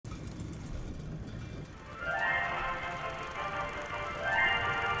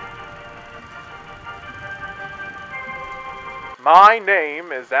My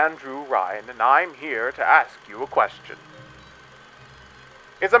name is Andrew Ryan, and I'm here to ask you a question.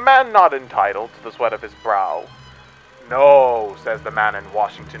 Is a man not entitled to the sweat of his brow? No, says the man in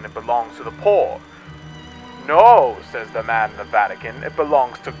Washington, it belongs to the poor. No, says the man in the Vatican, it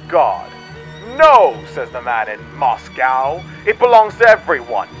belongs to God. No, says the man in Moscow, it belongs to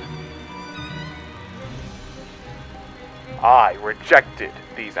everyone. I rejected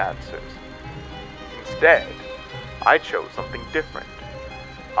these answers. Instead, I chose something different.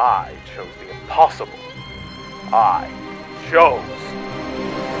 I chose the impossible. I chose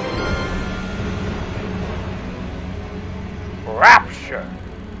Rapture.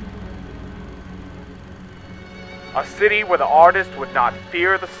 A city where the artist would not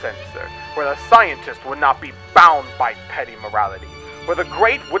fear the censor, where the scientist would not be bound by petty morality, where the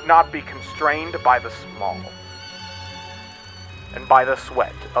great would not be constrained by the small. And by the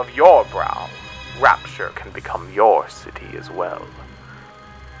sweat of your brow, Rapture can become your city as well.